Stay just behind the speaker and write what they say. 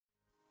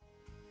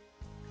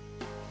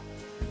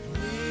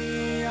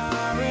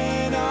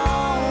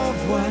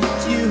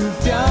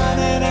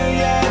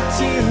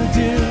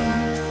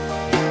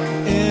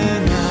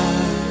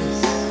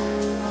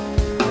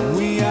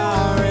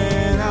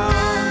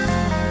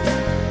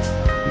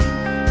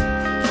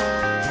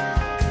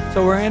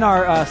So we're in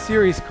our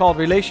series called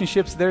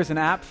Relationships. There's an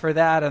app for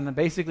that, and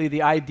basically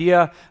the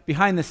idea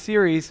behind the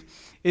series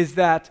is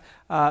that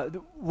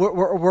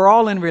we're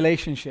all in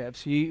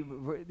relationships.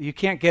 You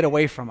can't get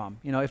away from them.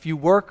 You know, if you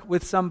work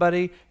with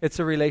somebody, it's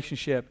a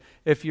relationship.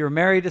 If you're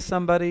married to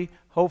somebody,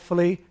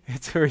 hopefully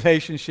it's a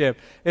relationship.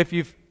 If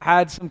you've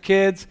had some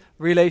kids,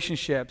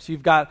 relationships.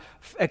 You've got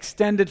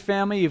extended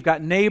family, you've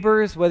got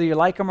neighbors, whether you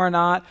like them or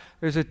not,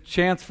 there's a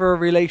chance for a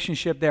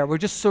relationship there. We're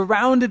just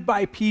surrounded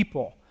by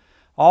people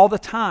all the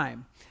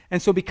time.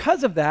 And so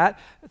because of that,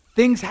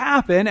 things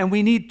happen, and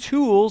we need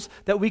tools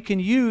that we can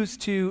use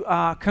to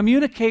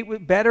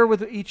communicate better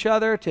with each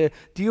other, to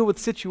deal with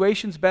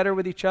situations better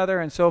with each other.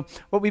 And so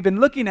what we've been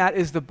looking at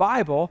is the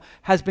Bible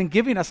has been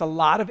giving us a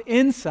lot of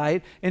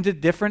insight into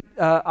different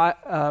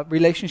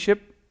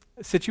relationship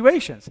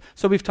situations.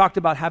 So we've talked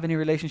about having a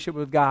relationship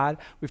with God.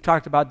 We've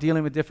talked about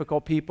dealing with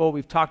difficult people.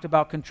 We've talked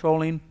about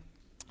controlling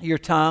your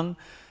tongue.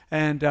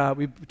 And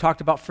we've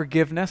talked about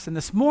forgiveness. And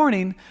this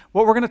morning,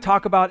 what we're going to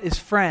talk about is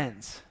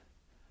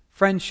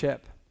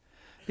friendship.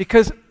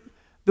 Because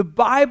the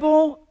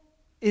Bible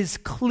is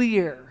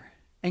clear,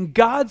 and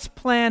God's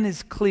plan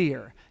is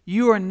clear.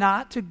 You are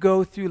not to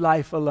go through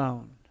life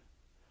alone.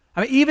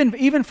 I mean,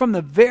 even from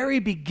the very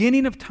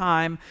beginning of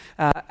time,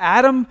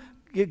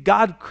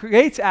 God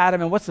creates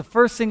Adam, and what's the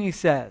first thing he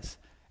says?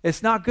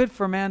 It's not good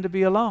for a man to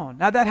be alone.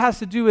 Now, that has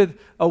to do with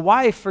a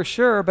wife for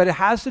sure, but it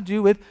has to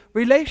do with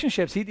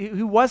relationships.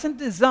 He wasn't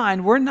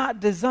designed, we're not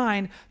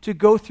designed to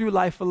go through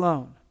life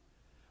alone.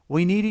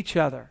 We need each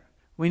other.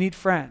 We need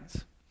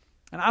friends.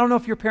 And I don't know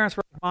if your parents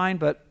were like mine,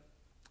 but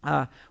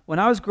when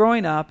I was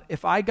growing up,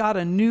 if I got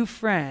a new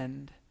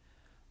friend,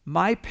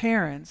 my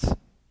parents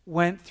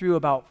went through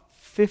about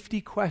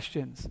 50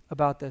 questions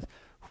about this.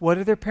 What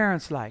are their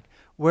parents like?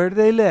 Where do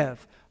they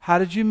live? How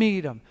did you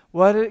meet them?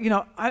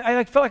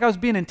 I felt like I was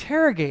being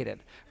interrogated,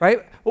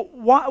 right?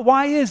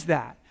 Why is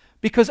that?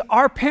 Because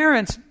our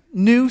parents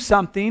knew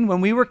something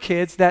when we were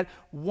kids, that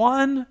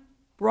one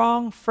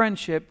wrong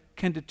friendship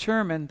can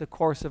determine the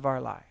course of our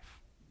life.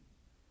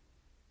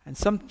 And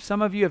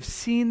some of you have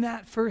seen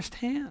that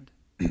firsthand.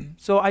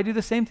 So I do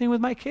the same thing with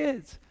my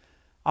kids.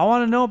 I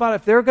want to know about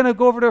if they're going to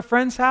go over to a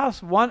friend's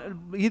house,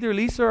 either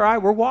Lisa or I,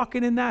 we're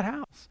walking in that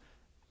house.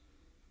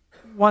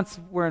 Once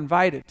we're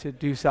invited to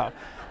do so.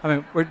 I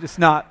mean, we're just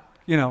not,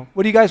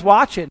 what are you guys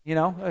watching?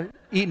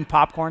 Eating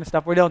popcorn and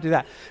stuff. We don't do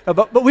that.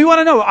 But we want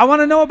to know. I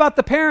want to know about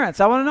the parents.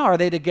 I want to know, are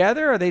they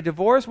together? Are they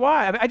divorced?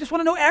 Why? I just want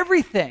to know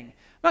everything.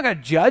 I'm not going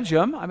to judge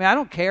them. I mean, I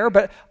don't care,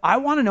 but I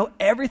want to know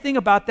everything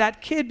about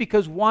that kid,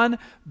 because one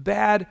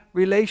bad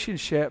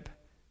relationship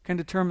can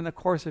determine the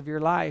course of your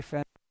life.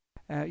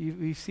 And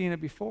you've seen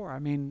it before. I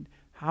mean,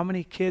 how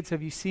many kids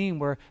have you seen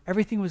where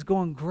everything was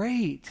going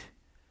great?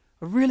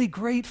 A really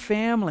great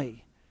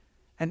family.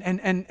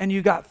 And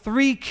you got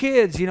 3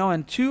 kids,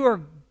 and 2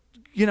 are,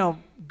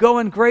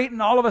 going great,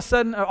 and all of a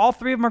sudden, all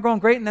 3 of them are going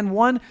great, and then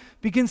one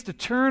begins to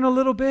turn a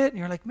little bit, and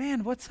you're like,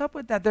 man, what's up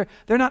with that?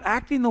 They're not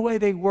acting the way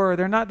they were.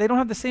 They don't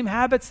have the same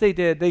habits they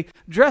did. They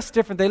dress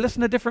different. They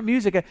listen to different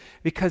music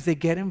because they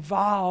get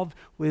involved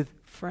with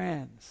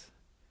friends.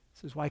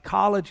 This is why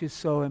college is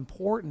so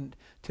important,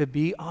 to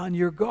be on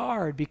your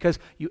guard, because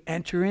you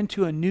enter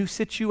into a new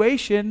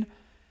situation,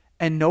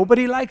 and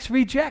nobody likes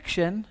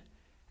rejection.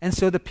 And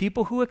so the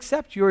people who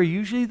accept you are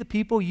usually the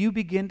people you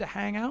begin to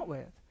hang out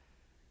with.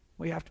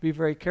 We have to be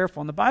very careful.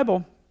 And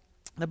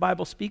the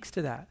Bible speaks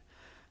to that.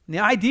 And the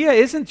idea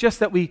isn't just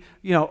that we,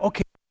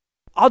 okay,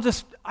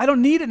 I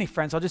don't need any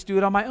friends. I'll just do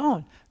it on my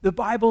own. The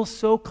Bible's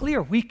so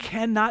clear. We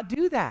cannot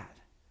do that.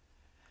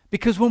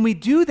 Because when we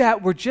do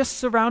that, we're just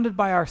surrounded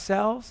by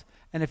ourselves.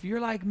 And if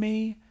you're like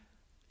me,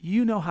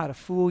 you know how to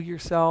fool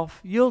yourself.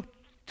 You'll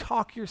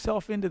talk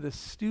yourself into the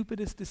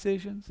stupidest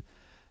decisions.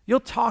 You'll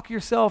talk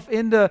yourself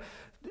into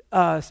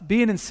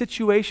being in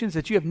situations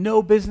that you have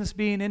no business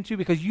being into,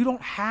 because you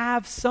don't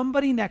have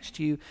somebody next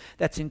to you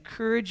that's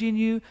encouraging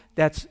you,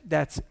 that's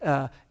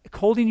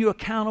holding you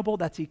accountable,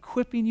 that's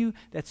equipping you,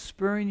 that's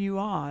spurring you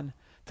on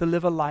to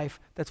live a life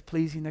that's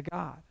pleasing to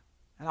God.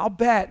 And I'll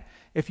bet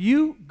if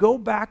you go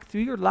back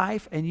through your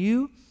life and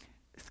you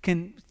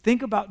can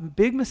think about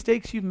big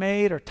mistakes you've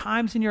made or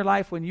times in your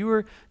life when you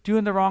were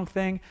doing the wrong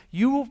thing,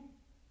 you will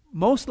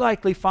most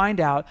likely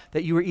find out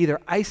that you were either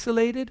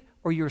isolated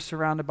or you were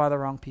surrounded by the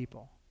wrong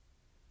people.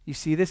 You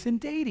see this in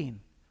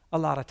dating a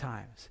lot of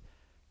times.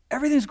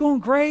 Everything's going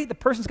great. The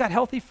person's got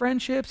healthy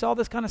friendships, all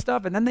this kind of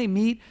stuff. And then they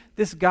meet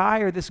this guy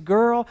or this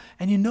girl,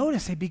 and you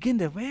notice they begin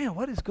to, man,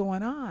 what is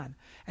going on?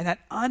 And that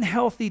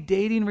unhealthy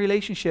dating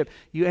relationship,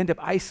 you end up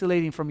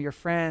isolating from your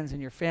friends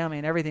and your family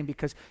and everything,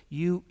 because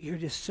you're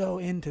just so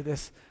into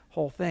this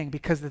whole thing.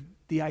 Because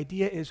the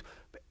idea is,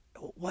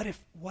 what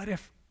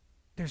if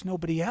there's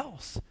nobody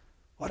else?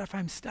 What if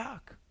I'm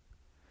stuck?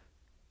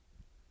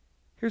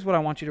 Here's what I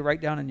want you to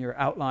write down in your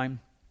outline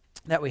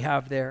that we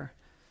have there.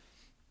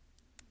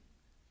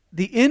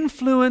 The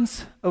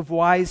influence of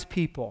wise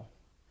people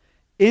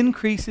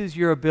increases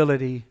your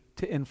ability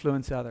to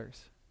influence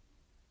others.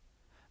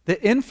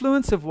 The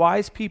influence of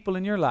wise people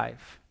in your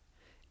life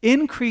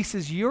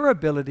increases your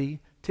ability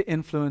to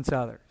influence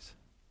others.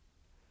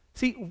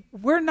 See,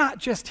 we're not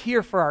just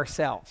here for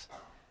ourselves.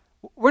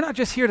 We're not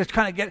just here to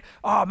kind of get,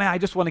 oh man, I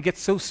just want to get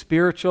so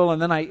spiritual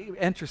and then I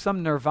enter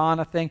some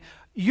nirvana thing.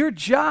 Your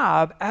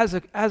job as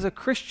a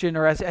Christian,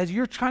 or as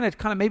you're trying to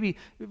kind of, maybe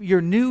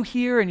you're new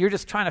here and you're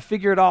just trying to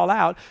figure it all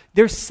out,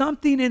 there's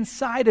something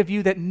inside of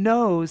you that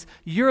knows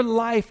your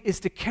life is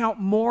to count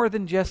more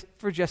than just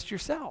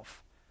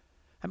yourself.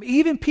 I mean,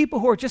 even people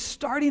who are just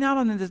starting out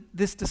on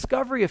this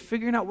discovery of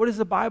figuring out what does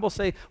the Bible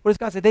say, what does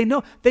God say, they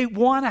know they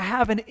want to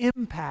have an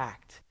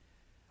impact.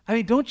 I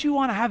mean, don't you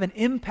want to have an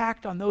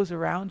impact on those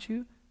around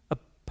you? A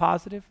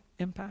positive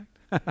impact?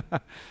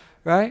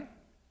 Right?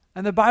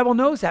 And the Bible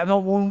knows that. Now,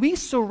 when we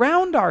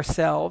surround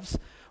ourselves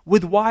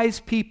with wise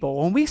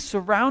people, when we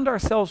surround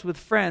ourselves with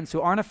friends who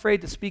aren't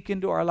afraid to speak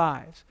into our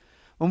lives,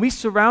 when we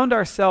surround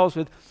ourselves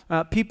with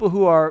people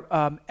who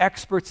are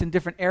experts in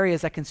different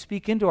areas that can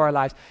speak into our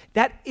lives,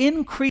 that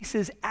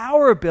increases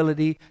our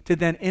ability to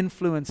then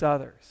influence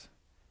others.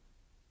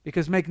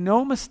 Because make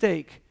no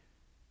mistake,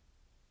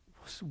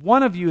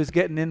 one of you is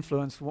getting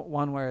influenced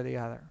one way or the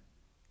other.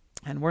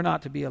 And we're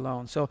not to be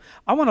alone. So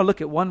I want to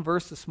look at one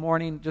verse this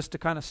morning just to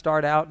kind of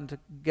start out and to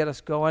get us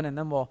going, and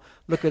then we'll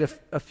look at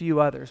a few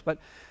others. But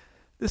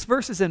this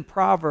verse is in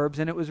Proverbs,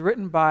 and it was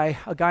written by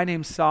a guy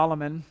named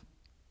Solomon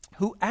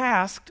who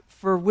asked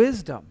for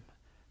wisdom.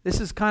 This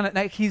is kind of,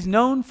 like, he's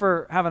known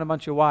for having a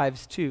bunch of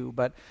wives too,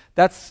 but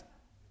that's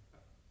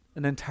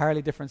an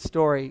entirely different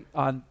story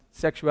on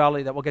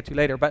sexuality that we'll get to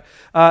later. But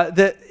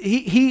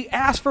he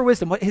asked for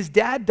wisdom. His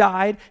dad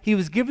died. He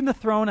was given the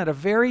throne at a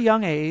very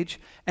young age,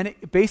 and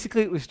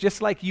it was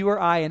just like you or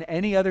I in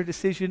any other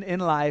decision in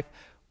life.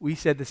 We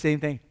said the same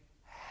thing: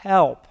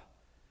 help.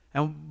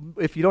 And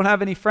if you don't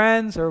have any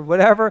friends or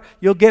whatever,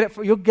 you'll get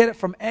it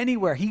from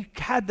anywhere. He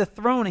had the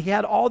throne. He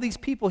had all these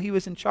people he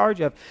was in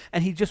charge of,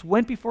 and he just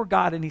went before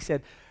God and he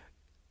said,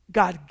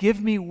 God, give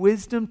me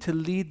wisdom to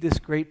lead this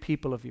great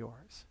people of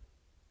yours.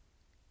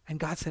 And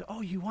God said,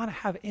 oh, you want to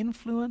have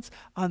influence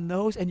on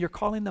those, and you're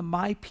calling them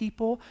my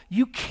people?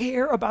 You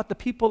care about the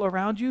people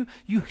around you?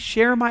 You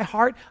share my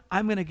heart?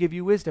 I'm going to give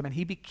you wisdom. And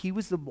he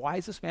was the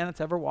wisest man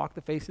that's ever walked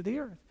the face of the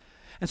earth.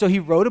 And so he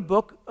wrote a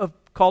book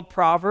called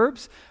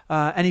Proverbs,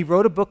 and he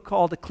wrote a book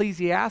called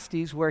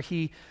Ecclesiastes, where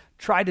he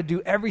tried to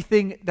do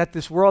everything that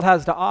this world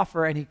has to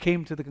offer, and he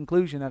came to the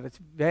conclusion that it's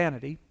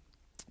vanity.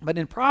 But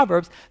in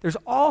Proverbs, there's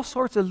all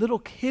sorts of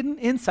little hidden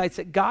insights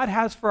that God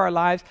has for our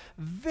lives,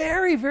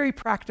 very, very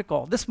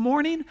practical. This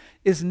morning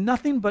is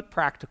nothing but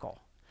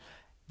practical.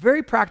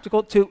 Very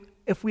practical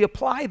if we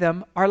apply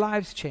them, our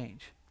lives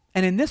change.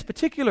 And in this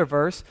particular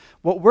verse,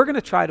 what we're going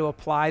to try to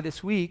apply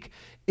this week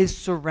is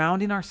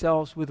surrounding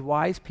ourselves with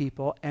wise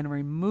people and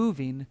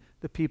removing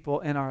the people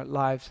in our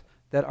lives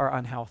that are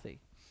unhealthy.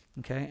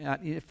 Okay?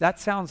 If that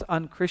sounds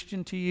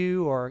unchristian to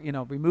you, or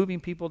removing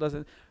people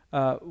doesn't,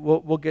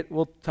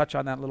 we'll touch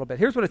on that a little bit.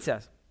 Here's what it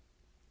says: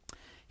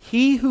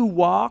 he who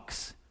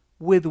walks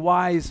with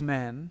wise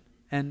men,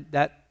 and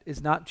that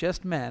is not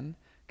just men,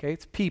 okay,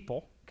 it's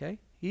people, okay?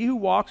 He who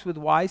walks with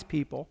wise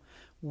people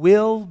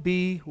will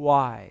be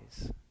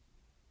wise.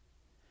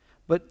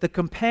 But the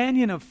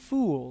companion of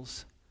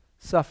fools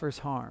suffers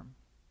harm.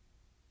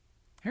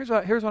 Here's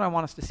what I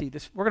want us to see.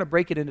 We're going to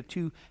break it into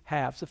two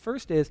halves. The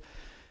first is,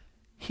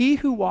 he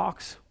who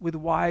walks with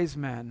wise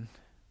men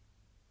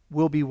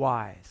will be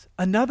wise.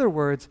 In other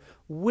words,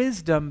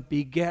 wisdom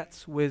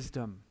begets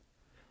wisdom.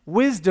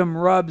 Wisdom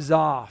rubs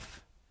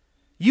off.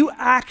 You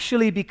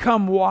actually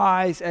become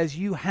wise as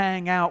you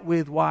hang out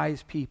with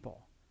wise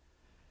people.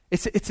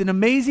 It's an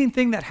amazing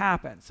thing that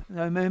happens.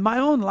 In my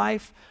own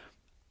life,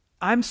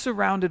 I'm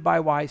surrounded by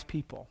wise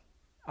people.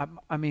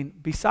 I mean,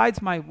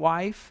 besides my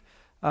wife,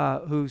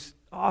 who's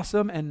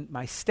awesome, and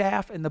my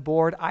staff and the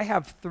board, I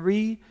have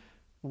 3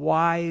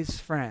 wise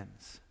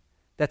friends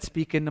that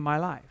speak into my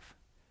life.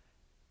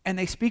 And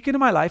they speak into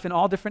my life in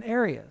all different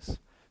areas.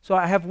 So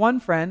I have one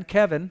friend,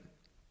 Kevin,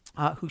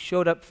 who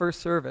showed up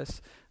first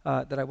service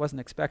that I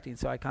wasn't expecting,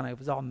 so I kind of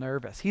was all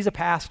nervous. He's a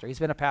pastor. He's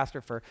been a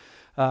pastor for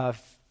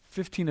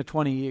 15 to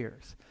 20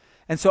 years.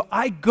 And so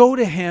I go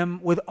to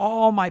him with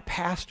all my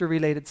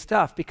pastor-related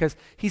stuff because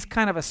he's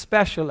kind of a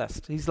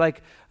specialist. He's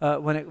like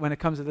when it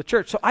comes to the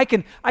church. So I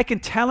can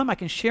tell him, I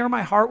can share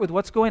my heart with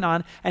what's going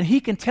on, and he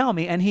can tell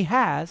me, and he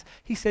has.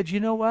 He said, you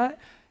know what?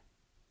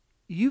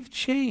 You've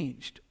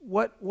changed.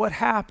 What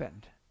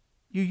happened?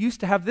 You used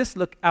to have this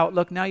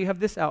outlook, now you have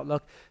this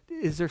outlook.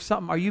 Is there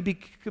something? Are you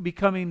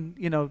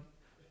becoming,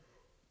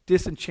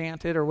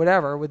 disenchanted or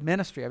whatever with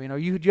ministry? I mean, do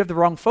you have the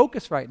wrong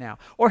focus right now?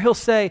 Or he'll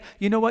say,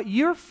 you know what,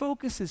 your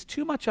focus is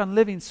too much on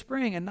Living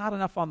Spring and not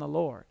enough on the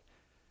Lord,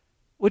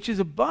 which is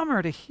a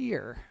bummer to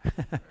hear.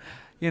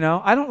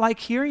 I don't like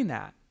hearing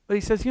that. But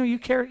he says, you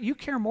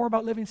care more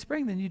about Living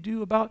Spring than you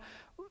do about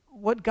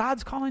what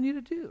God's calling you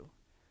to do.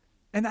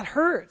 And that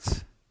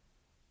hurts.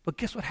 But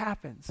guess what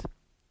happens?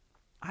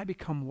 I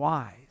become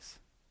wise.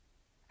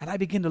 And I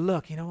begin to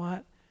look, you know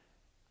what?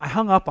 I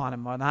hung up on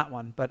him on that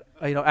one, but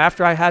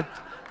after I had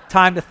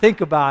time to think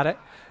about it,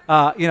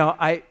 you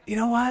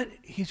know what?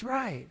 He's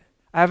right.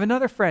 I have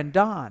another friend,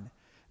 Don.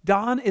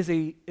 Don is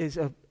a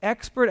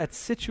expert at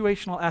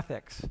situational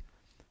ethics.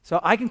 So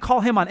I can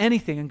call him on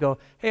anything and go,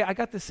 hey, I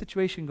got this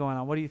situation going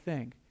on. What do you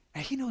think?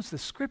 And he knows the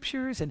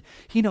scriptures, and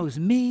he knows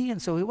me.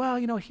 And so, well,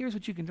 here's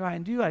what you can try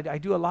and do. I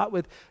do a lot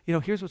with,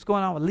 here's what's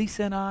going on with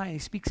Lisa and I. And he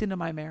speaks into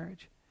my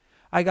marriage.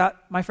 I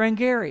got my friend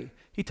Gary.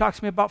 He talks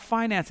to me about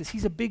finances.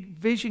 He's a big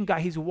vision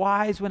guy. He's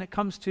wise when it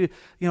comes to,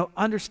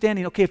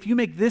 understanding, okay, if you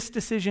make this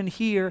decision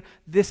here,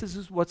 this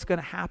is what's going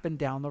to happen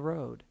down the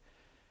road.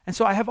 And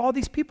so I have all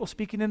these people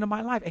speaking into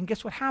my life. And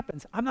guess what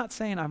happens? I'm not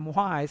saying I'm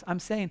wise. I'm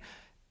saying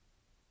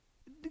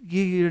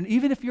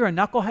even if you're a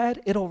knucklehead,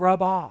 it'll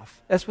rub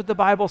off. That's what the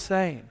Bible's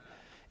saying.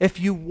 If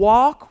you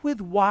walk with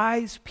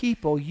wise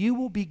people, you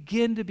will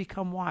begin to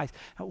become wise.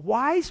 Now,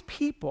 wise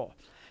people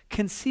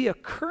can see a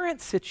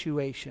current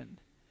situation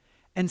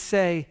and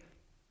say,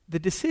 the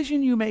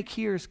decision you make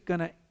here is going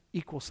to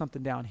equal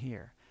something down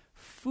here.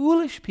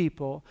 Foolish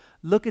people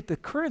look at the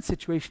current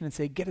situation and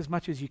say, get as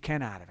much as you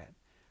can out of it.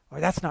 Or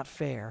that's not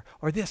fair.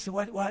 Or this,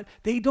 what?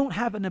 They don't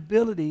have an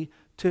ability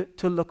to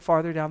look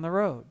farther down the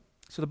road.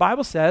 So the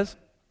Bible says,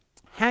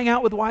 hang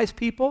out with wise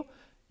people,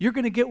 you're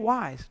going to get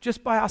wise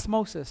just by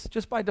osmosis,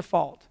 just by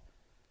default.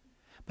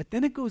 But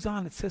then it goes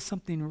on, it says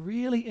something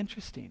really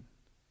interesting.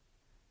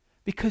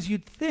 Because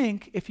you'd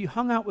think if you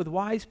hung out with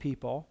wise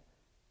people,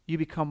 you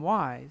become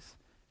wise,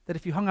 that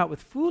if you hung out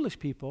with foolish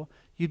people,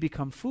 you'd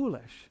become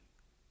foolish.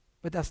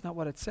 But that's not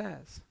what it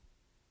says.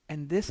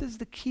 And this is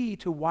the key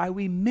to why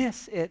we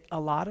miss it a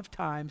lot of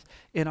times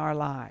in our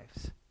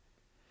lives.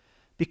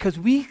 Because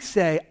we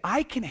say,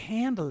 I can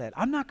handle it.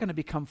 I'm not going to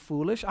become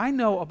foolish. I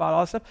know about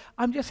all this stuff.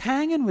 I'm just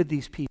hanging with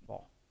these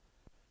people.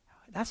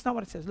 That's not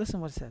what it says.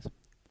 Listen what it says.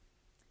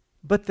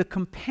 But the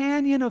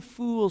companion of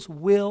fools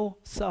will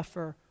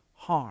suffer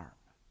harm.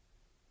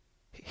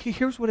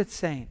 Here's what it's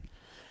saying.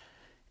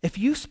 If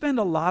you spend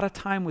a lot of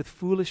time with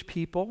foolish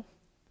people,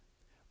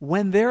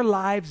 when their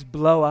lives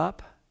blow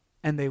up,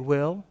 and they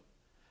will,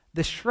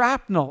 the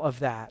shrapnel of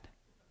that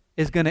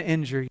is going to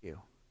injure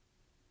you.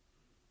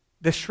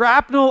 The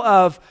shrapnel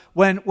of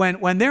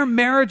when their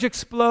marriage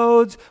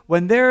explodes,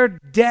 when their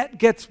debt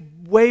gets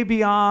way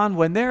beyond,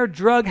 when their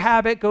drug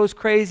habit goes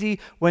crazy,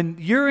 when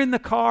you're in the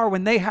car,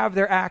 when they have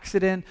their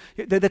accident,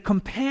 the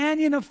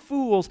companion of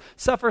fools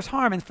suffers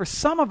harm. And for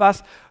some of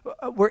us,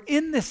 we're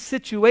in this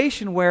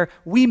situation where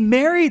we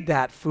married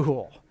that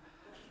fool.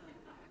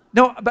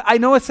 No, but I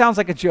know it sounds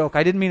like a joke.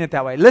 I didn't mean it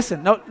that way.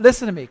 Listen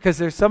to me, because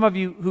there's some of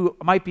you who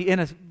might be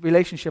in a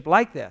relationship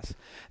like this.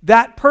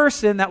 That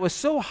person that was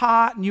so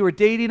hot and you were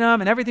dating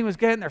them and everything was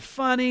good and they're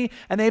funny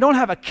and they don't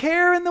have a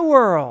care in the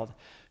world.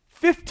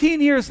 15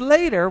 years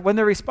later, when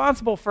they're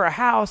responsible for a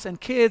house and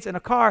kids and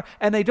a car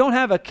and they don't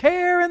have a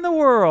care in the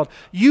world,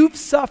 you've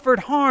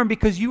suffered harm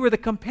because you were the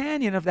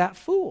companion of that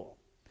fool.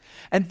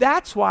 And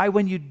that's why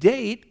when you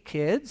date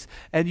kids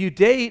and you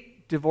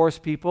date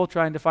divorced people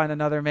trying to find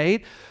another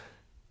mate,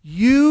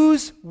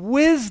 use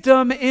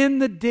wisdom in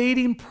the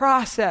dating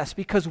process,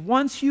 because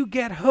once you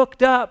get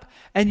hooked up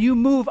and you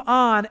move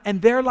on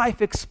and their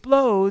life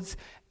explodes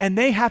and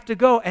they have to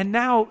go, and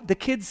now the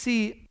kids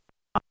see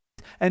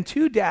and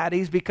two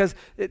daddies because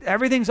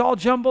everything's all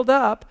jumbled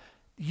up,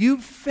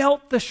 you've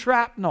felt the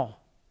shrapnel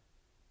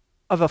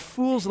of a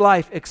fool's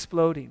life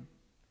exploding.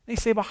 They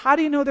say, well, how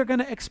do you know they're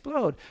going to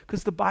explode?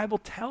 Because the Bible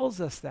tells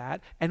us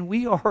that, and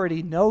we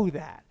already know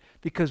that.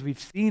 Because we've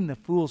seen the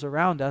fools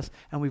around us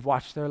and we've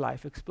watched their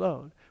life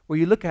explode. Where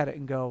you look at it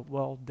and go,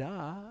 well,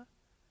 duh.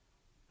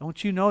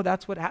 Don't you know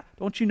that's what happens?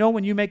 Don't you know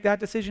when you make that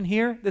decision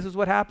here, this is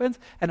what happens?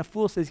 And a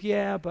fool says,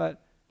 yeah,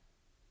 but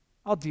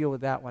I'll deal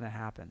with that when it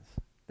happens.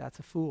 That's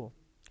a fool.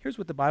 Here's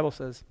what the Bible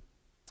says.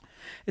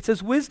 It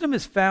says, wisdom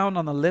is found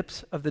on the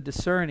lips of the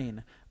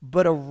discerning,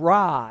 but a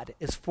rod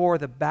is for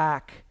the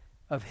back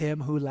of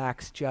him who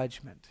lacks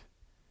judgment.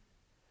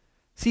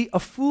 See, a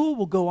fool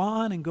will go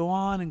on and go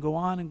on and go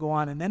on and go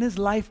on, and then his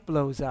life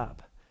blows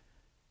up.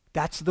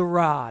 That's the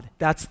rod.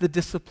 That's the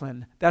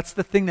discipline. That's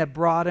the thing that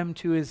brought him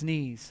to his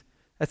knees,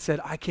 that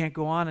said, I can't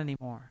go on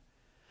anymore.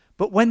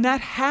 But when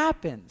that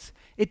happens,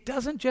 it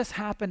doesn't just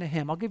happen to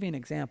him. I'll give you an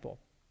example.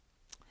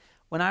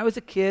 When I was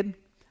a kid,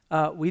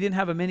 we didn't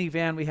have a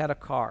minivan, we had a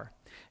car.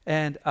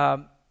 And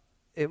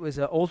it was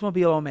an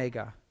Oldsmobile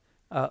Omega,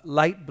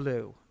 light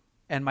blue.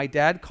 And my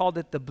dad called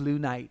it the Blue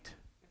Knight.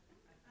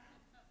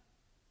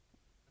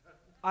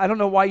 I don't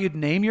know why you'd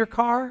name your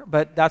car,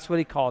 but that's what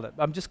he called it.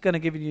 I'm just going to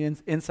give you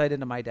insight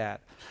into my dad.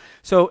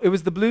 So it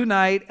was the Blue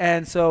Knight,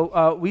 and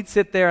so we'd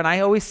sit there, and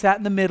I always sat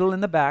in the middle in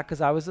the back because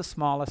I was the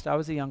smallest. I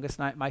was the youngest,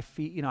 and my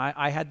feet,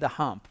 I had the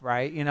hump,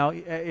 right? You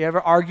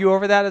ever argue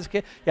over that as a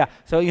kid? Yeah.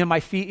 So,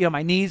 my feet,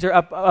 my knees are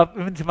up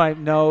into my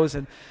nose,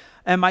 and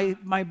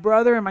my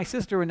brother and my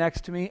sister were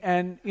next to me,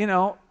 and,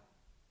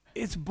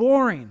 it's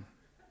boring.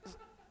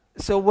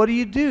 So what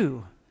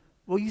do?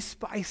 Well, you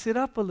spice it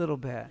up a little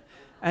bit.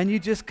 And you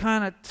just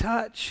kind of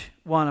touch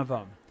one of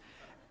them.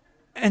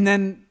 And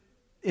then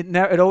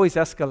it always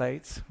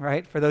escalates,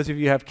 right? For those of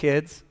you who have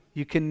kids,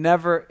 you can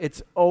never,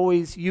 it's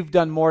always, you've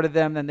done more to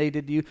them than they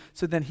did to you.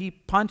 So then he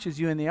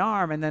punches you in the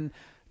arm, and then,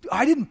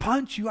 I didn't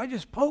punch you, I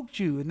just poked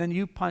you. And then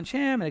you punch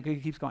him, and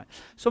it keeps going.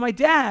 So my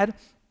dad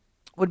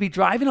would be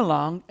driving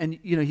along, and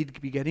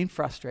he'd be getting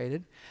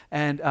frustrated,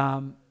 and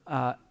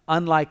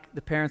unlike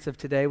the parents of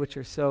today, which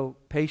are so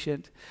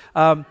patient,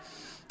 and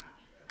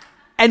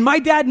my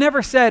dad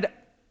never said,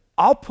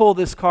 "I'll pull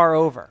this car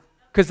over,"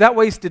 because that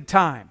wasted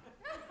time.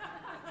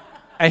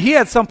 And he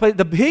had someplace.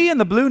 He and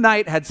the Blue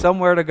Knight had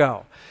somewhere to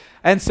go,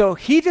 and so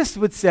he just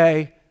would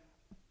say,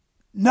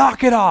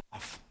 "Knock it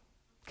off,"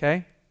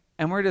 okay?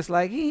 And we're just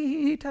like,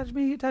 he touched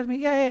me,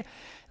 yeah.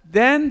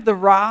 Then the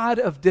rod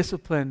of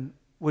discipline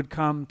would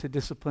come to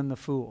discipline the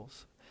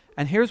fools.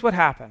 And here's what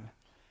happened.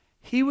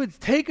 He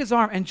would take his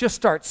arm and just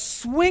start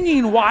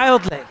swinging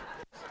wildly,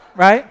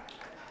 right?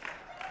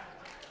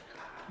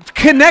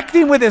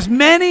 Connecting with as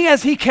many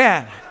as he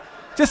can.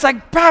 Just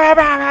like, bah, bah,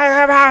 bah,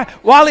 bah, bah,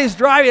 while he's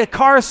driving, the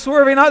car is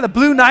swerving out, the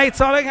Blue Knights,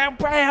 all like,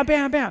 bam,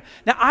 bam, bam.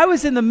 Now, I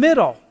was in the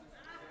middle.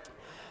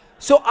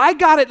 So I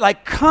got it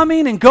like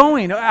coming and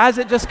going as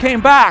it just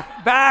came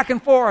back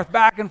and forth,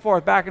 back and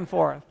forth, back and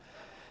forth.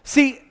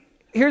 See,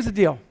 here's the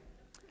deal.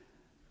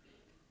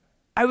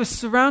 I was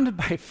surrounded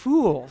by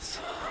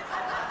fools.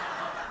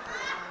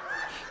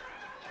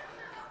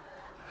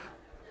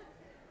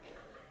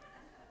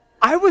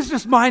 I was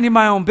just minding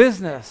my own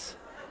business.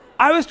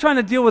 I was trying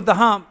to deal with the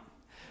hump.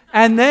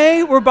 And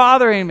they were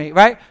bothering me,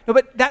 right? No,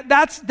 but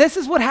this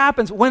is what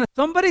happens when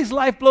somebody's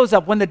life blows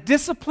up, when the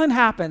discipline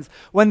happens,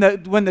 when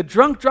the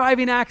drunk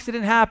driving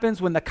accident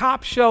happens, when the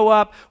cops show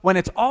up, when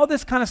it's all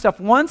this kind of stuff.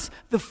 Once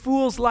the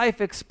fool's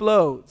life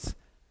explodes,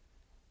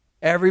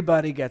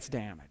 everybody gets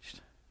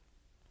damaged.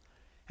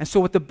 And so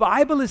what the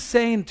Bible is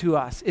saying to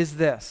us is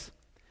this: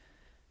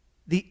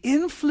 the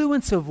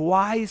influence of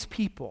wise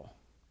people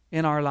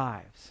in our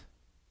lives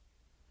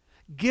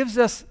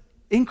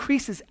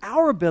increases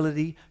our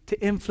ability to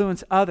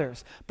influence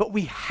others. But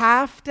we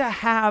have to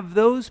have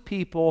those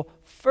people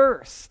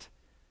first.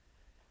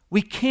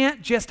 We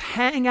can't just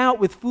hang out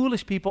with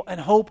foolish people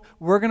and hope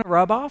we're going to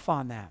rub off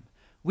on them.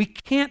 We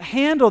can't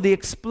handle the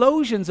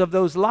explosions of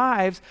those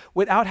lives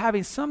without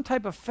having some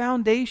type of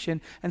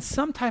foundation and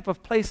some type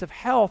of place of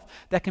health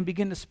that can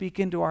begin to speak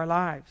into our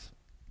lives.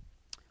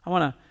 I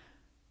want to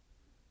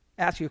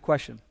ask you a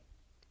question.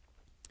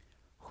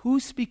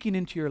 Who's speaking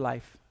into your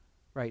life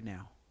right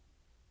now?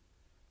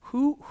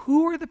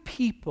 Who are the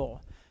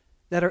people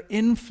that are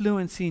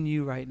influencing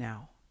you right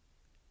now?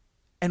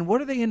 And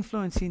what are they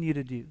influencing you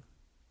to do?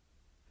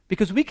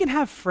 Because we can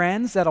have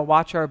friends that'll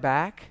watch our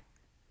back.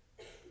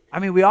 I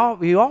mean, we all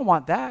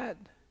want that.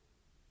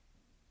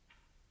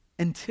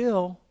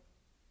 Until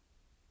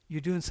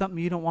you're doing something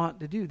you don't want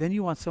to do. Then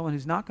you want someone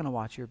who's not going to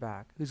watch your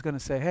back, who's going to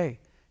say, "Hey,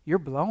 you're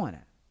blowing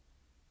it."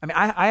 I mean,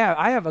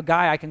 I have a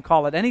guy I can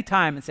call at any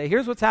time and say,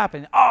 "Here's what's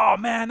happening." "Oh,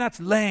 man,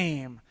 that's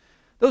lame.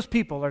 Those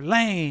people are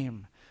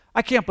lame.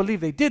 I can't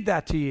believe they did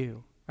that to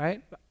you,"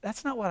 right? But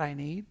that's not what I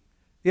need.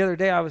 The other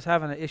day I was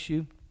having an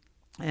issue,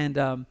 and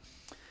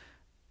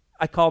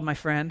I called my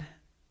friend,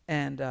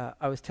 and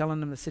I was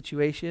telling him the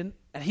situation,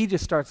 and he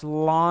just starts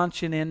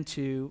launching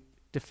into,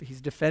 he's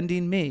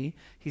defending me,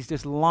 he's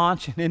just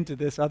launching into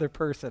this other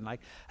person,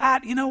 like,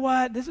 you know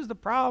what, this is the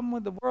problem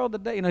with the world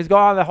today. He's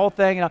going on the whole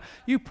thing,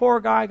 you poor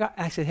guy. And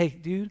I said, "Hey,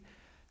 dude,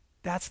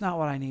 that's not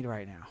what I need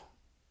right now.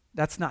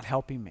 That's not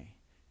helping me."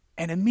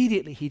 And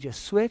immediately he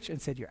just switched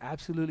and said, "You're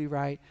absolutely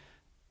right.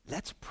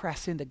 Let's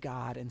press into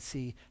God and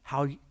see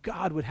how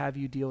God would have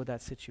you deal with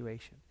that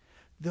situation."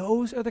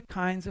 Those are the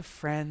kinds of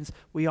friends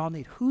we all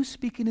need. Who's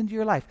speaking into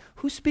your life?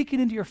 Who's speaking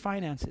into your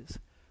finances?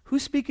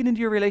 Who's speaking into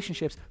your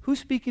relationships? Who's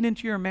speaking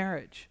into your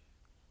marriage?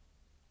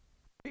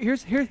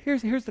 Here's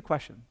the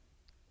question.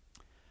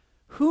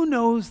 Who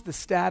knows the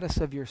status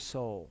of your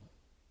soul?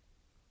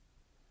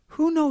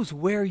 Who knows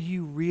where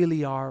you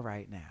really are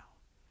right now?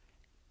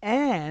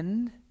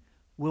 And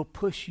will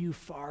push you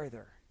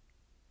farther.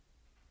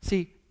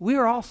 See, we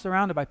are all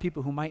surrounded by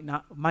people who might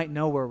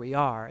know where we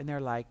are, and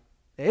they're like,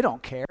 they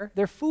don't care.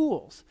 They're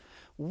fools.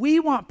 We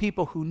want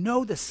people who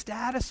know the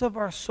status of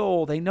our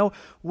soul. They know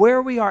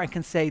where we are and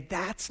can say,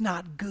 "That's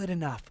not good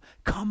enough.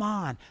 Come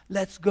on,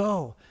 let's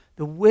go."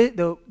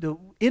 The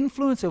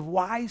influence of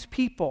wise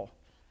people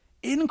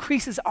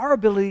increases our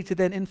ability to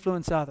then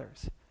influence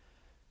others.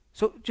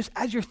 So just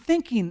as you're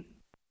thinking,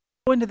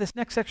 go into this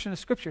next section of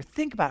Scripture,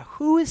 think about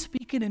who is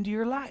speaking into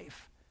your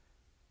life.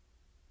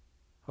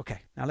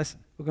 Okay, now listen.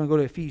 We're going to go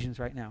to Ephesians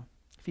right now.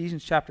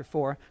 Ephesians chapter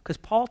 4, because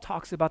Paul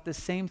talks about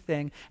this same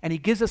thing, and he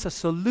gives us a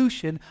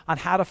solution on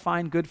how to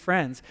find good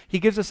friends. He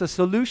gives us a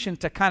solution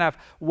to kind of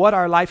what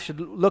our life should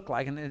look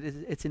like, and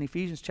it's in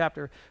Ephesians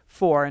chapter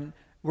 4, and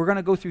we're going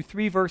to go through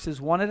 3 verses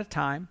one at a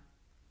time,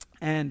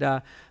 and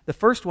the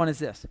first one is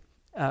this,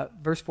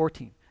 verse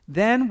 14.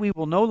 "Then we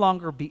will no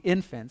longer be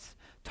infants,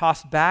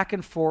 tossed back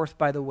and forth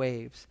by the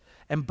waves,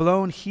 and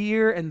blown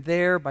here and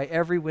there by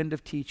every wind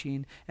of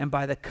teaching, and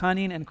by the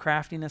cunning and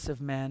craftiness of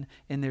men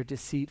in their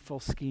deceitful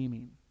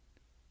scheming."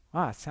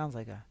 Wow, it sounds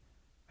like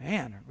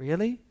man,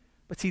 really?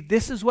 But see,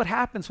 this is what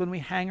happens when we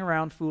hang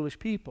around foolish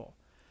people.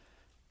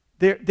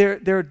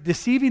 They're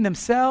deceiving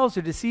themselves,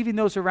 they're deceiving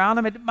those around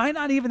them. It might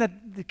not even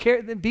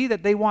be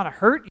that they want to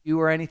hurt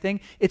you or anything.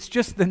 It's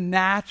just the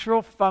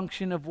natural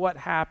function of what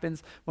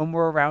happens when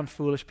we're around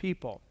foolish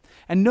people.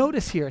 And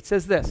notice here, it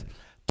says this,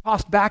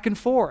 tossed back and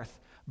forth,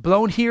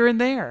 blown here and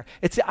there.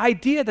 It's the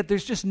idea that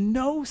there's just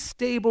no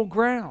stable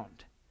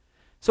ground.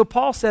 So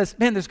Paul says,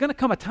 man, there's going to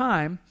come a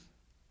time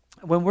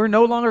when we're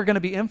no longer going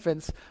to be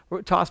infants.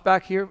 We're tossed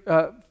back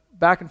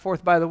and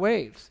forth by the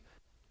waves,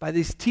 by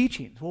these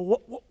teachings.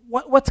 Well,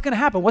 what's going to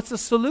happen? What's the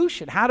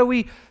solution? How do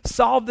we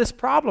solve this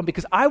problem?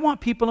 Because I want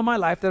people in my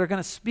life that are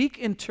going to speak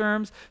in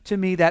terms to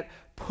me that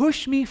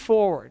push me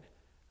forward.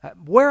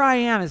 Where I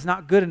am is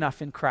not good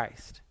enough in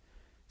Christ.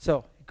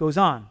 So it goes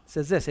on. It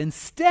says this,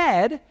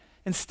 instead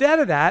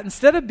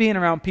of being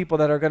around people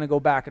that are going to go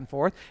back and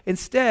forth,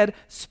 instead,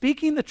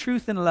 speaking the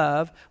truth in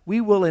love,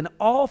 we will in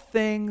all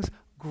things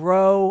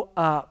grow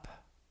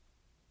up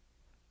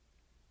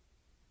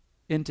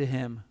into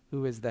him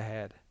who is the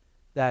head.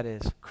 That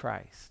is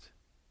Christ.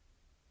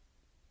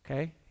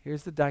 Okay?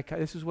 Here's the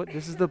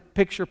this is the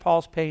picture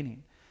Paul's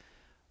painting.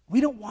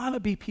 We don't want to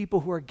be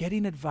people who are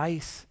getting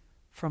advice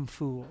from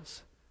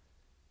fools.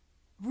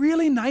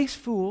 Really nice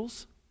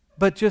fools,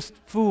 but just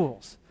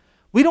fools.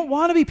 We don't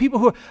want to be people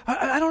who are,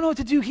 I don't know what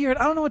to do here, and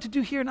I don't know what to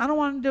do here, and I don't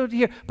want to do it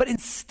here. But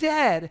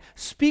instead,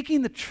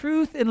 speaking the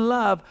truth in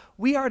love,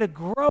 we are to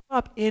grow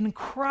up in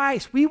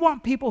Christ. We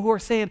want people who are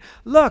saying,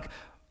 look,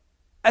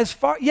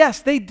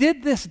 yes, they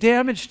did this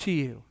damage to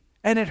you,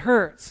 and it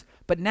hurts,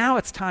 but now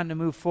it's time to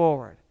move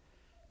forward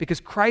because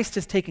Christ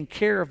has taken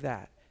care of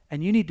that,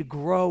 and you need to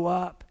grow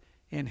up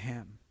in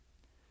him.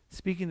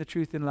 Speaking the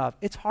truth in love.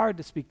 It's hard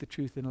to speak the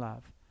truth in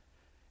love.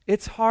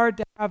 It's hard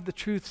to have the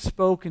truth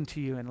spoken to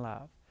you in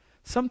love.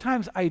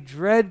 Sometimes I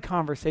dread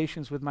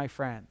conversations with my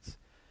friends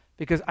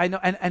because I know,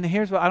 and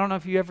here's what, I don't know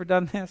if you've ever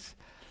done this,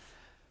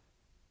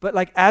 but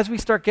like as we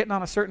start getting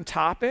on a certain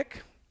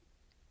topic,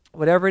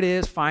 whatever it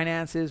is,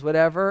 finances,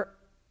 whatever,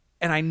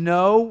 and I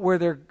know where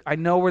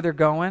they're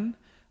going,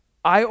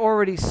 I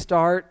already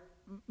start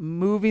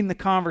moving the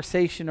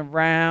conversation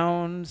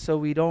around so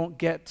we don't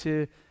get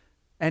to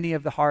any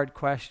of the hard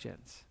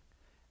questions.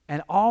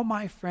 And all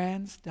my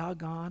friends,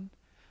 doggone,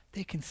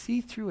 they can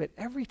see through it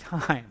every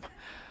time.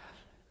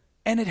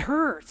 And it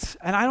hurts,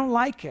 and I don't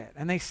like it.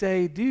 And they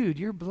say, dude,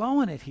 you're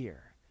blowing it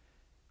here.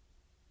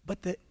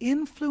 But the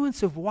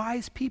influence of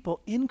wise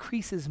people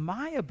increases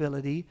my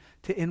ability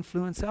to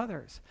influence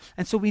others.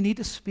 And so we need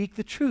to speak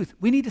the truth.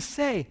 We need to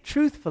say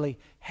truthfully,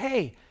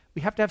 hey,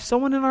 we have to have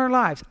someone in our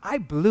lives. I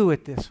blew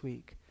it this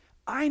week.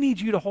 I need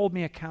you to hold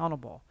me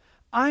accountable.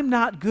 I'm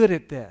not good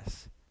at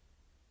this.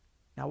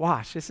 Now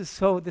watch,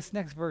 this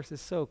next verse is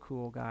so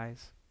cool,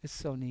 guys. It's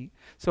so neat.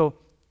 So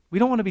we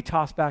don't want to be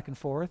tossed back and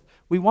forth.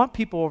 We want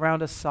people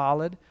around us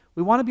solid.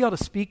 We want to be able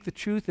to speak the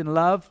truth in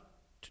love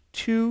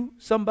to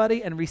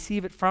somebody and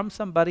receive it from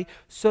somebody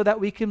so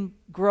that we can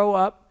grow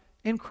up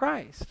in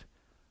Christ.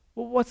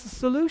 Well, what's the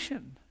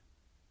solution?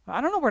 I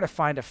don't know where to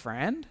find a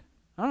friend.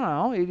 I don't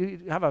know.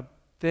 You have a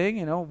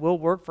thing, we'll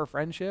work for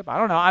friendship. I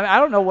don't know. I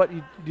don't know what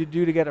you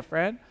do to get a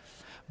friend.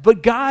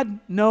 But God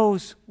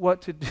knows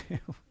what to do.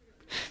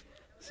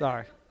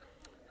 Sorry.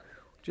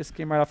 Just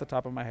came right off the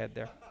top of my head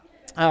there.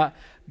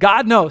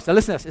 God knows. Now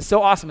listen to this. It's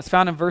so awesome. It's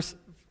found in verse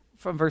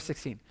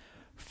 16.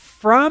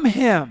 From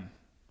him,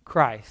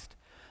 Christ,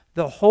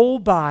 the whole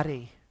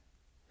body,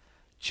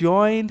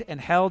 joined and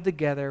held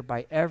together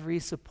by every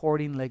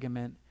supporting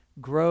ligament,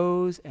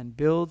 grows and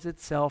builds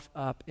itself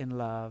up in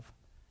love.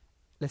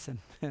 Listen,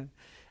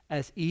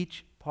 as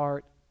each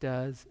part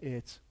does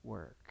its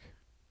work.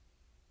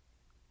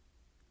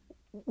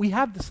 We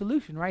have the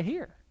solution right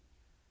here.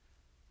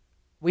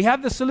 We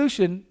have the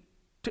solution.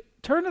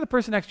 Turn to the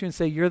person next to you and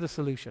say, you're the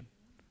solution.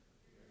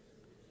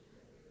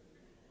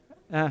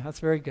 That's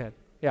very good.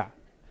 Yeah.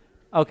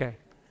 Okay.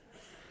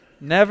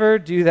 Never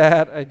do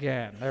that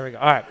again. There we go.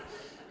 All right.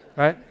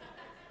 Right?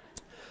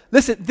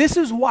 Listen, this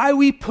is why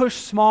we push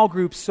small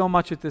groups so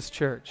much at this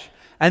church.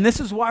 And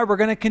this is why we're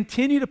going to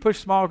continue to push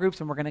small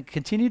groups and we're going to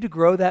continue to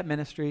grow that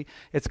ministry.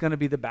 It's going to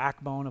be the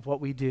backbone of what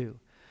we do.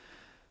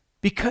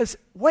 Because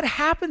what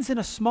happens in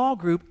a small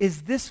group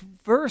is this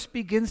verse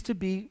begins to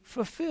be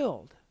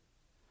fulfilled.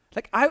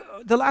 Like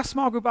the last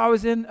small group I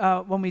was in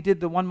when we did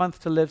the 1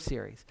 Month to Live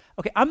series.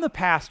 Okay, I'm the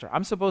pastor.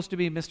 I'm supposed to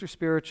be Mr.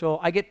 Spiritual.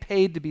 I get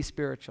paid to be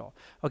spiritual.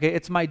 Okay,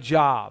 it's my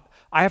job.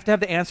 I have to have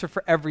the answer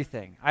for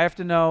everything. I have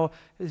to know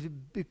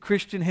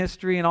Christian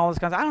history and all this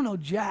kind of stuff. I don't know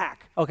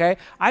jack, okay?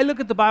 I look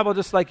at the Bible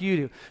just like you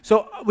do.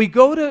 So we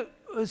go to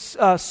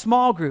a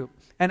small group,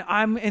 and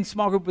I'm in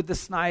small group with the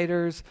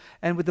Snyders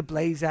and with the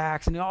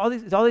Blazaks and all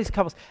these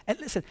couples. And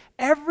listen,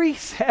 every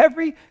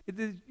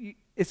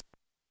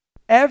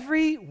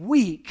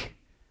week,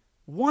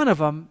 one of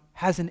them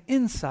has an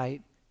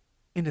insight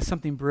into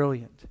something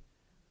brilliant.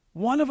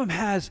 One of them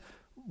has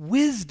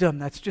wisdom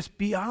that's just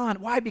beyond.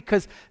 Why?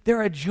 Because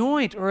they're a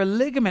joint or a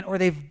ligament, or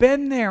they've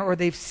been there, or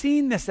they've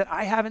seen this that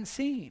I haven't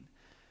seen.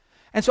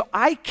 And so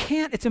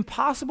it's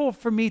impossible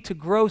for me to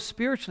grow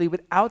spiritually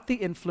without the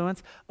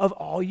influence of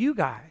all you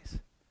guys.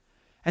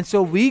 And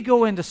so we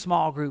go into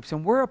small groups,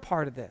 and we're a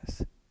part of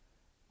this.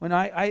 When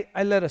I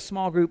led a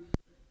small group,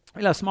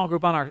 on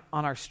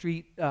our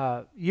street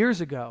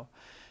years ago,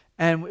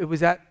 and it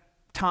was at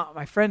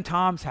my friend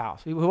Tom's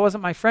house. He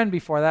wasn't my friend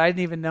before that. I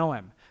didn't even know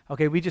him.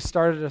 Okay, we just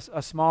started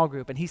a small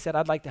group, and he said,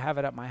 I'd like to have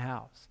it at my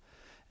house.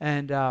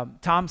 And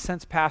Tom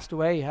since passed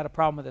away. He had a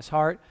problem with his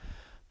heart.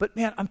 But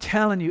man, I'm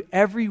telling you,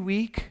 every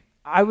week,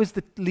 I was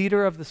the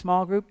leader of the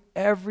small group.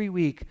 Every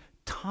week,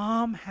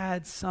 Tom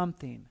had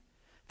something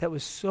that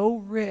was so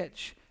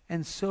rich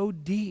and so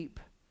deep.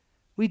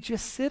 We'd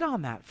just sit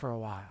on that for a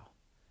while.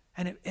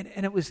 And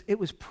it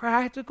was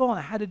practical, and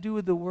it had to do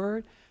with the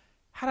Word.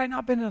 Had I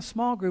not been in a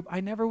small group,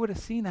 I never would have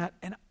seen that.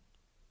 And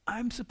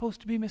I'm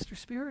supposed to be Mr.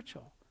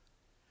 Spiritual.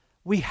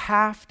 We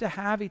have to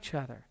have each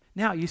other.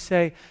 Now, you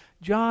say,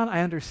 John,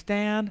 I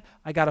understand.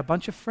 I got a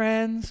bunch of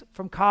friends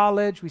from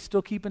college. We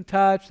still keep in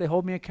touch. They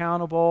hold me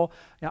accountable.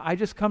 Now, I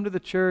just come to the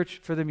church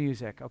for the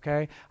music,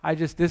 okay?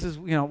 This is,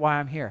 why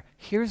I'm here.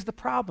 Here's the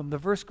problem. The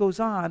verse goes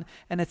on,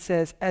 and it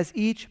says, as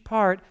each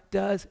part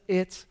does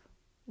its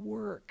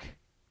work.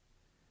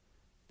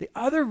 The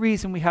other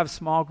reason we have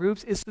small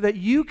groups is so that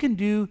you can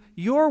do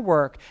your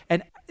work.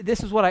 And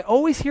this is what I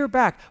always hear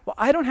back. Well,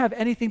 I don't have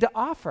anything to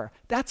offer.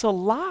 That's a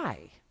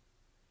lie.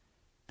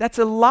 That's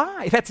a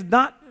lie. That's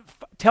not,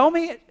 tell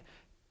me,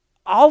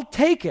 I'll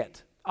take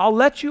it. I'll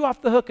let you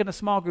off the hook in a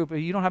small group if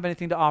you don't have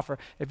anything to offer.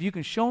 If you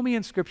can show me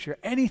in Scripture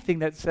anything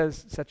that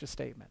says such a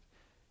statement.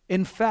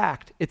 In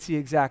fact, it's the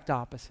exact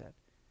opposite.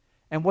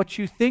 And what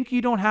you think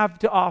you don't have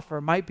to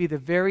offer might be the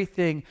very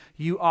thing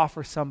you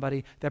offer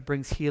somebody that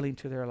brings healing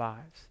to their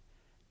lives.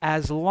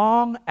 As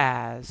long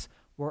as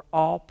we're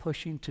all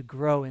pushing to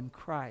grow in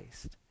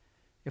Christ.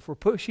 If we're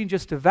pushing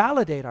just to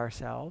validate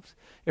ourselves,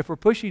 if we're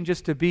pushing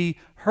just to be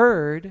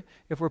heard,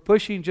 if we're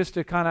pushing just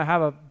to kind of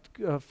have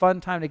a fun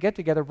time to get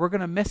together, we're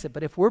going to miss it.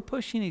 But if we're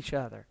pushing each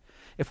other,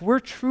 if we're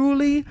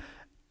truly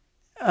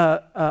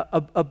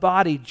a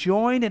body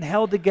joined and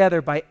held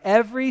together by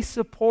every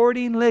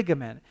supporting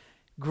ligament,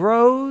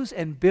 grows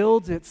and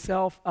builds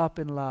itself up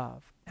in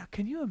love. Now,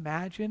 can you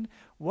imagine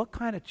what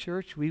kind of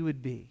church we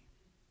would be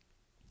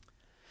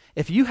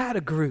if you had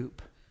a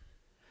group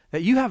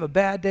that you have a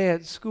bad day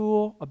at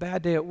school, a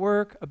bad day at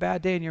work, a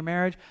bad day in your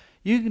marriage,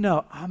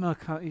 I'm going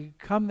to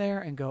come there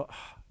and go,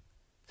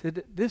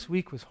 this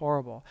week was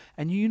horrible.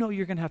 And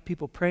you're going to have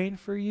people praying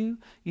for you.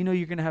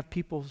 You're going to have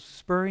people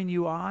spurring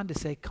you on to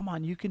say, come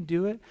on, you can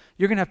do it.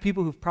 You're going to have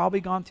people who've probably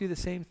gone through the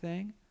same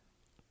thing.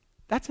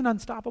 That's an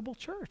unstoppable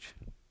church.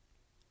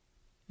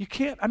 You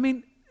can't,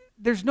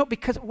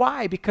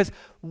 why? Because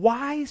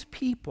wise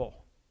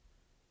people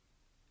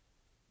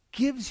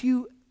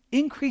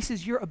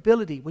increases your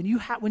ability when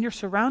you're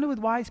surrounded with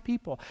wise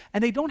people.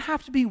 And they don't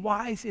have to be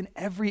wise in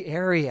every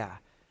area.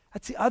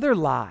 That's the other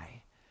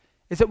lie,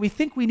 is that we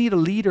think we need a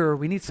leader or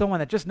we need someone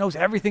that just knows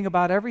everything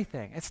about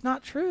everything. It's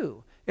not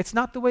true. It's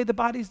not the way the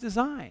body's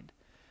designed.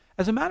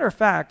 As a matter of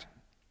fact,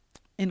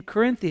 in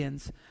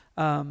Corinthians,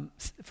 1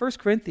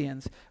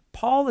 Corinthians,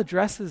 Paul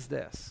addresses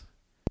this.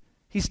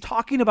 He's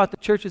talking about the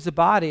church as a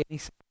body. And he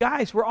says,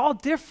 guys, we're all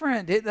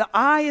different. The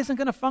eye isn't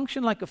going to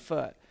function like a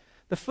foot.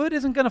 The foot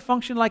isn't going to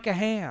function like a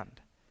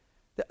hand.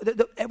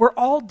 We're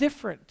all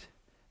different.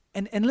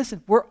 And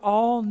listen, we're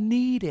all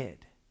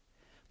needed.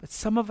 But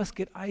some of us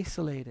get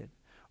isolated.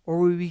 Or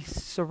we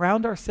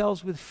surround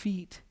ourselves with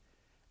feet.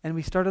 And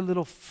we start a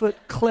little foot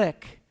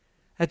clique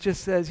that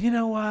just says, you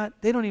know what?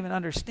 They don't even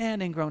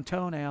understand ingrown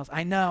toenails.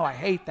 I know, I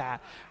hate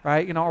that.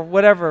 Right? Or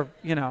whatever,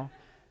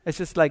 It's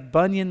just like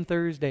Bunyan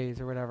Thursdays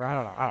or whatever. I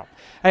don't know.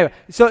 Anyway,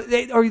 so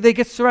they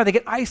get surrounded, they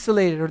get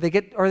isolated, or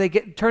they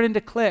get turned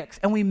into cliques,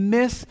 and we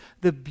miss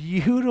the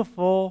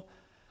beautiful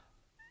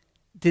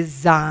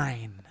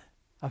design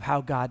of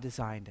how God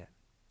designed it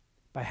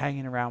by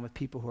hanging around with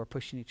people who are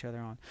pushing each other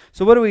on.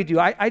 So what do?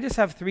 I just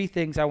have 3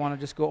 things I want to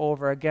just go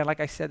over. Again, like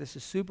I said, this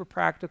is super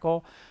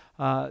practical,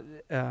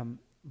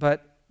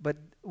 but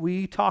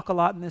we talk a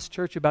lot in this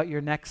church about your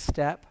next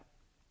step,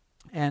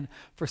 and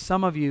for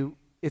some of you,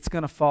 it's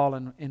going to fall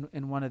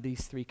in one of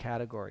these 3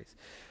 categories.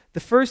 The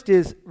first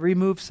is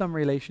remove some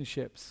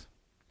relationships.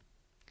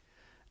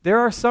 There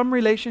are some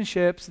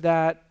relationships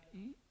that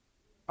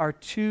are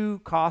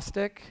too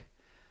caustic.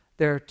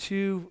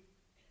 You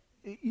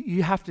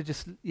have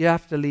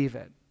to leave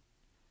it.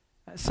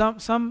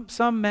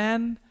 Some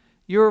men,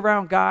 you're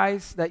around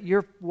guys that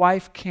your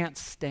wife can't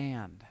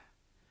stand.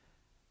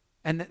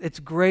 And it's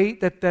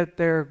great that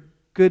they're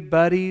good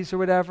buddies or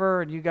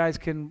whatever, and you guys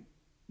can,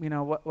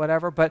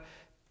 whatever, but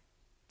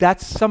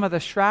that's some of the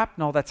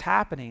shrapnel that's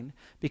happening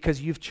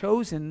because you've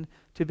chosen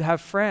to have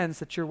friends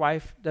that your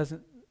wife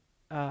doesn't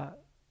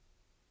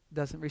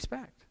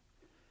respect,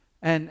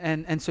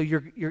 and so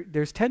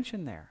there's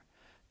tension there.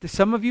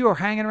 Some of you are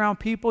hanging around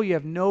people you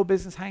have no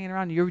business hanging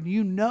around.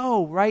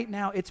 Right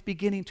now it's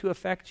beginning to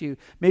affect you.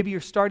 Maybe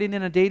you're starting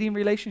in a dating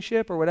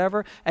relationship or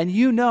whatever, and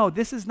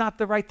this is not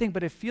the right thing,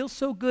 but it feels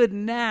so good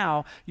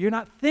now. You're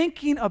not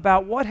thinking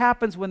about what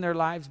happens when their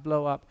lives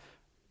blow up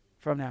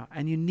from now.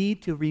 And you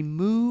need to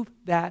remove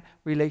that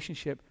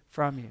relationship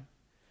from you.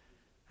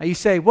 Now you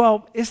say,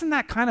 well, isn't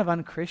that kind of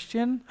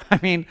unchristian? I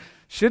mean,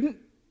 shouldn't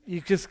you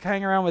just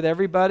hang around with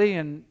everybody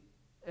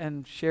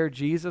and share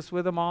Jesus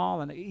with them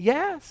all? And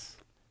yes,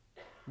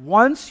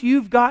 once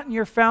you've gotten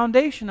your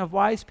foundation of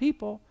wise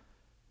people,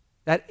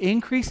 that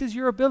increases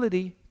your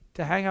ability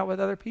to hang out with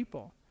other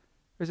people.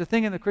 There's a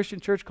thing in the Christian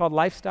church called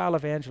lifestyle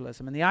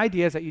evangelism, and the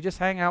idea is that you just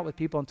hang out with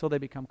people until they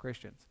become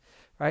Christians,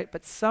 right?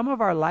 But some of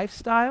our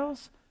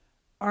lifestyles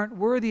aren't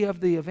worthy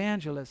of the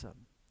evangelism.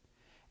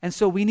 And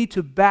so we need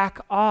to back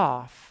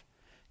off,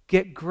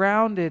 get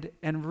grounded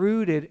and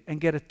rooted,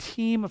 and get a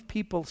team of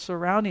people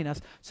surrounding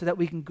us so that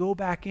we can go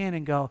back in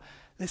and go,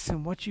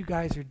 listen, what you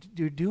guys are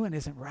doing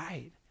isn't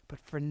right. But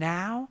for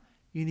now,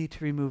 you need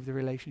to remove the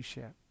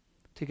relationship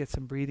to get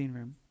some breathing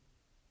room.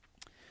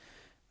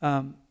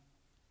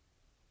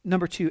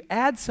 Number 2,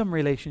 add some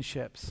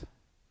relationships.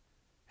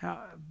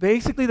 Now,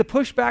 basically, the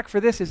pushback for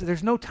this is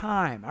there's no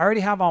time. I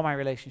already have all my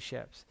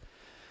relationships.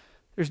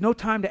 There's no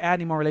time to add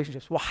any more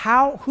relationships.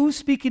 Well, who's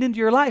speaking into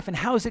your life and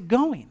how is it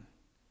going?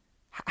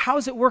 How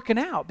is it working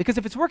out? Because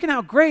if it's working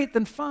out great,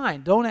 then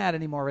fine. Don't add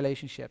any more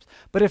relationships.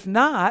 But if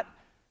not,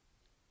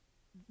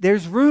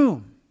 there's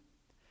room.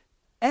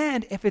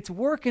 And if it's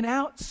working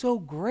out so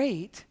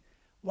great,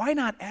 why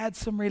not add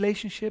some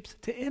relationships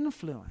to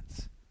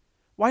influence?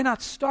 Why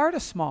not start a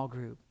small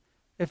group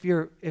if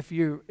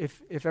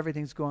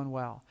everything's going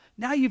well?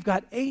 Now you've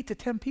got 8 to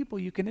 10 people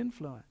you can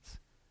influence.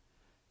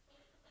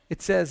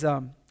 It says,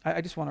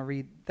 I just want to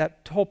read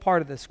that whole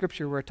part of the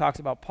scripture where it talks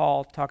about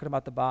Paul talking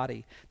about the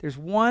body. There's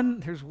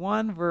one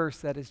verse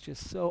that is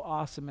just so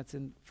awesome. It's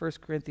in 1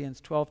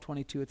 Corinthians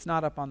 12:22. It's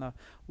not up on the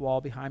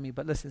wall behind me,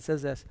 but listen, it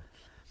says this.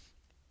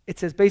 It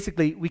says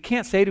basically, we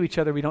can't say to each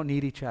other we don't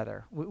need each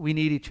other. We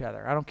need each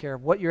other. I don't care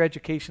what your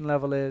education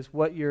level is,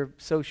 what your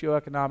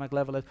socioeconomic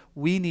level is.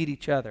 We need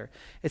each other.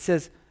 It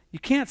says, you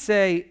can't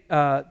say,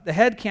 the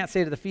head can't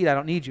say to the feet, I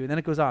don't need you. And then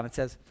it goes on. It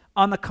says,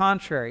 on the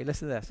contrary,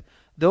 listen to this.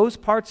 Those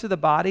parts of the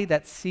body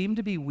that seem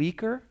to be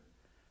weaker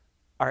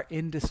are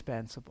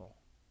indispensable.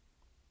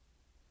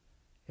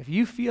 If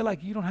you feel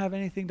like you don't have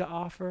anything to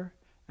offer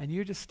and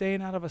you're just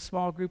staying out of a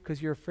small group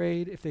because you're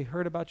afraid, if they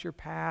heard about your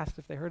past,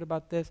 if they heard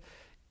about this,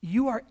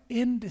 you are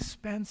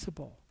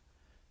indispensable.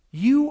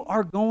 You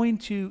are going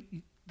to,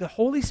 the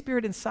Holy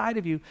Spirit inside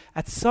of you,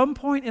 at some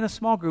point in a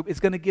small group, is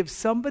going to give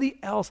somebody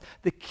else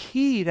the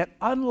key that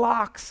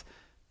unlocks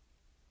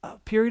a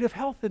period of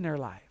health in their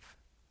life.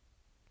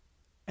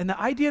 And the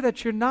idea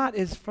that you're not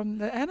is from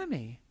the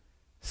enemy.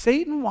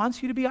 Satan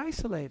wants you to be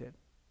isolated.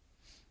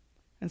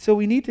 And so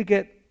we need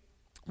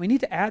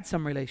to add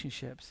some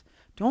relationships.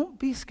 Don't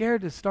be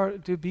scared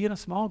to be in a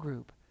small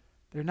group.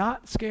 They're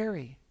not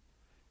scary.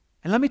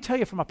 And let me tell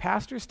you, from a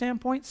pastor's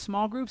standpoint,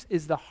 small groups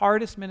is the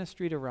hardest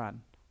ministry to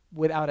run,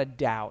 without a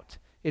doubt.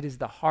 It is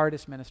the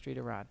hardest ministry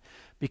to run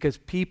because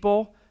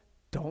people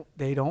don't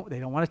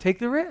want to take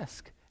the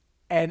risk.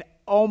 And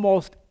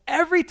almost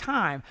every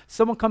time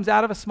someone comes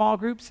out of a small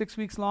group, 6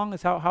 weeks long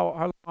is how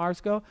long ours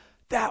go,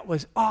 that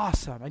was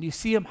awesome. And you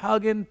see them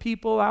hugging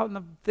people out in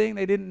the thing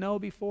they didn't know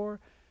before.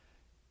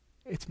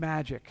 It's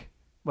magic.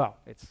 Well,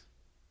 it's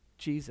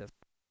Jesus.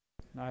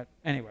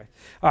 Anyway.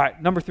 All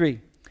right, number 3.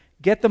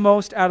 Get the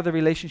most out of the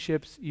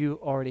relationships you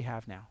already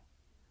have now.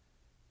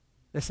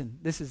 Listen,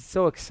 this is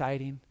so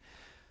exciting.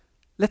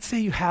 Let's say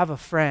you have a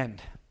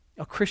friend,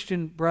 a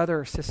Christian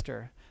brother or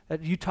sister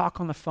that you talk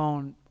on the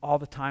phone all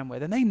the time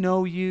with, and they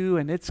know you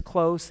and it's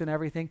close and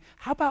everything.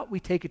 How about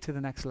we take it to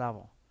the next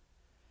level?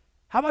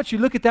 How about you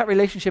look at that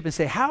relationship and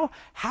say, how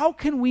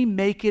can we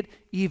make it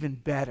even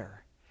better?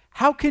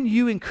 How can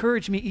you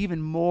encourage me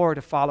even more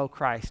to follow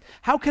Christ?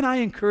 How can I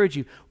encourage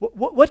you?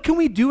 What can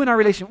we do in our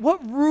relationship?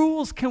 What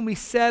rules can we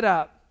set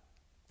up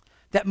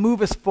that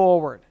move us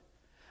forward?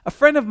 A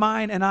friend of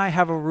mine and I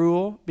have a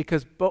rule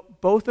because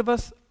both of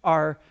us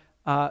are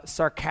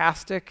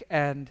sarcastic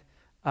and,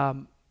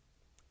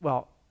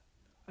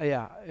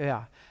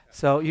 yeah.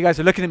 So you guys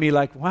are looking at me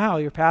like, wow,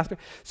 you're a pastor.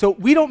 So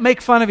we don't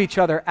make fun of each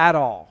other at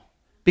all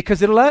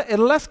because it'll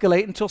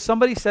escalate until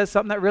somebody says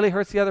something that really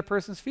hurts the other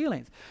person's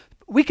feelings.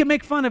 We can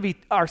make fun of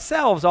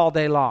ourselves all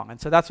day long,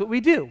 and so that's what we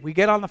do. We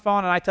get on the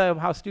phone, and I tell him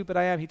how stupid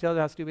I am. He tells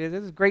me how stupid he is.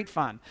 This is great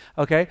fun,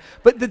 okay?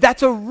 But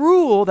that's a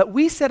rule that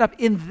we set up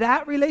in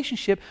that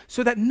relationship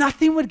so that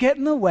nothing would get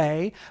in the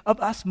way of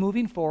us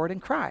moving forward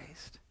in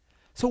Christ.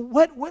 So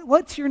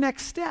what's your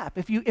next step?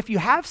 If you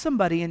have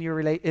somebody in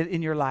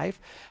your life,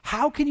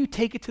 how can you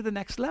take it to the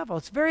next level?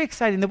 It's very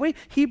exciting. The way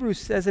Hebrews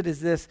says it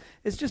is this.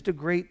 It's just a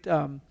great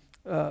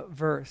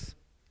verse.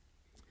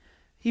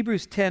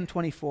 Hebrews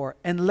 10:24,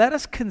 and let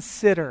us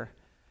consider.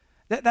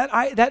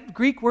 That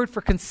Greek word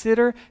for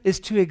consider is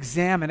to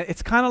examine.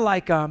 It's kind of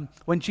like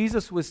when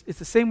it's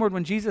the same word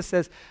when Jesus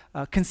says,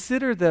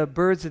 consider the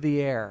birds of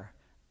the air.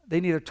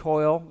 They neither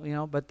toil,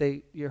 but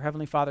your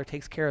heavenly Father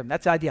takes care of them.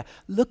 That's the idea.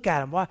 Look at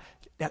them.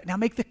 Now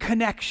make the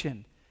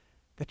connection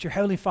that your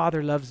heavenly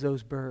Father loves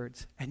those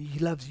birds and he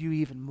loves you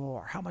even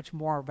more. How much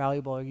more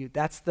valuable are you?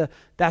 That's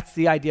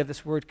the idea of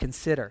this word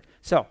consider.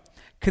 So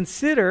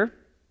consider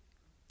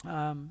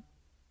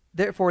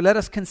Therefore, let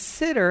us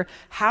consider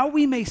how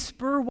we may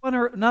spur one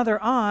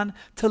another on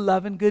to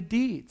love and good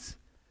deeds.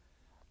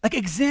 Like,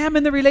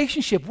 examine the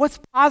relationship. What's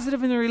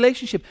positive in the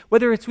relationship?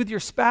 Whether it's with your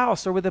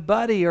spouse or with a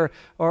buddy or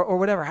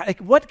whatever. Like,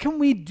 what can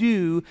we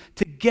do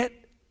to get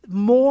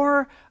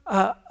more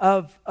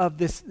of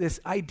this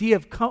idea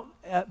of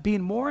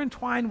being more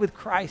entwined with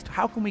Christ?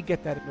 How can we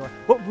get that into our?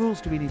 What rules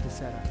do we need to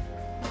set up?